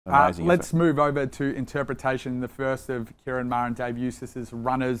Amazing. Let's move over to interpretation, the first of 𝗃𝗏𝗃𝗃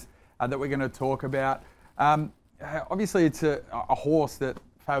runners that we're going to talk about. Obviously, it's a horse that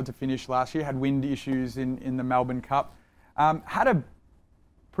failed to finish last year, had wind issues in the Melbourne Cup. Had a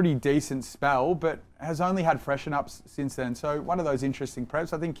pretty decent spell, but has only had freshen ups since then. So one of those interesting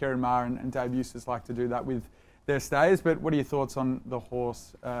preps. I think 𝗃𝗏𝗃𝗃 and Dave Eustace like to do that with their stays. But what are your thoughts on the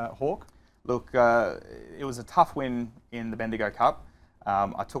horse, Hawk? Look, it was a tough win in the Bendigo Cup.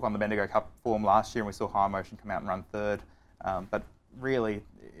 I took on the Bendigo Cup form last year and we saw High Motion come out and run third. But really,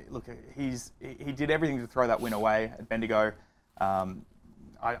 look, he did everything to throw that win away at Bendigo.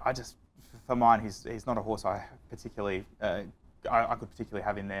 I just, for mine, he's not a horse I particularly, I could particularly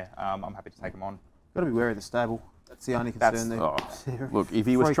have in there. I'm happy to take him on. Got to be wary of the stable. That's the only concern there. Oh, look, if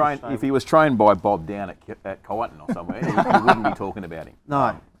he was trained by Bob down at Kyneton or somewhere, he wouldn't be talking about him.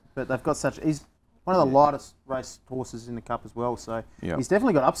 No, but they've got such. He's one of the lightest race horses in the Cup as well, so he's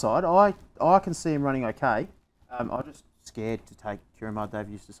definitely got upside. I can see him running okay. I'm just scared to take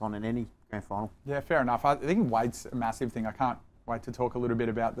𝗃𝗏𝗃𝗃 on in any grand final. Yeah, fair enough. I think weight's a massive thing. I can't wait to talk a little bit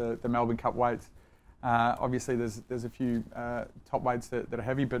about the Melbourne Cup weights. Obviously, there's a few top weights that are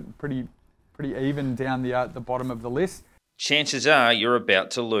heavy, but pretty even down the bottom of the list. Chances are you're about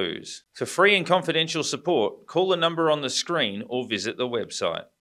to lose. For free and confidential support, call the number on the screen or visit the website.